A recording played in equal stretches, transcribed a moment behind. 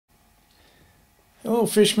Hello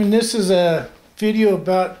fishermen, this is a video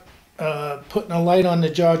about putting a light on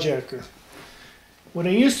the jaw jacker. What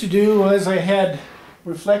I used to do was I had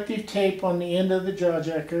reflective tape on the end of the jaw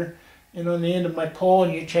jacker and on the end of my pole,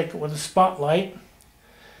 and you check it with a spotlight.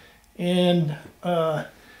 And I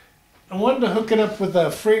wanted to hook it up with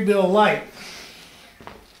a Freebill light.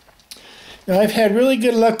 Now I've had really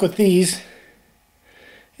good luck with these,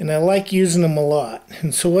 and I like using them a lot.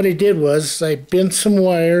 And so what I did was I bent some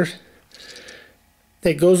wire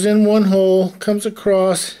that goes in one hole, comes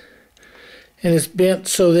across, and it's bent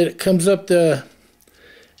so that it comes up the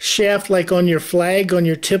shaft like on your flag, on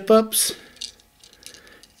your tip-ups.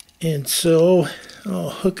 And so I'll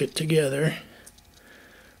hook it together.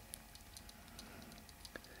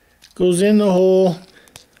 Goes in the hole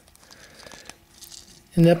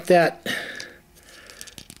and up that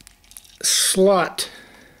slot.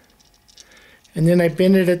 And then I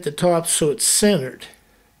bend it at the top so it's centered.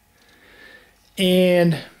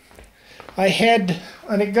 And I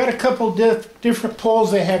got a couple different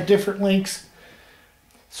poles that have different lengths,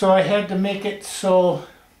 so I had to make it so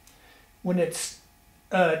when it's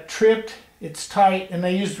tripped, it's tight, and I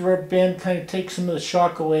used the rubber band kind of take some of the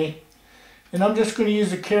shock away. And I'm just going to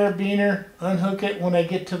use a carabiner, unhook it when I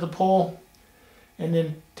get to the pole, and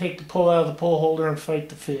then take the pole out of the pole holder and fight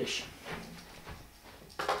the fish.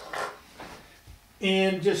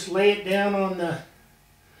 And just lay it down on the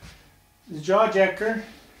jaw jacker,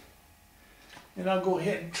 and I'll go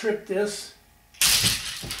ahead and trip this.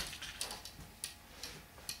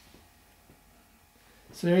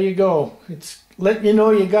 So there you go. It's letting you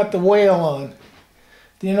know you got the whale on.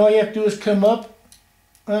 Then all you have to do is come up,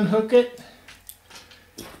 unhook it.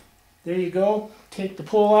 There you go. Take the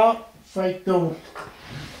pole out, fight the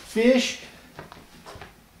fish,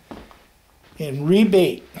 and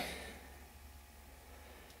rebait.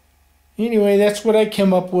 Anyway, that's what I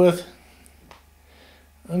came up with.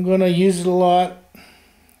 I'm going to use it a lot,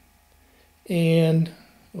 and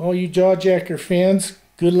all you jaw jacker fans,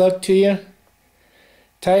 good luck to you.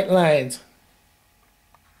 Tight lines.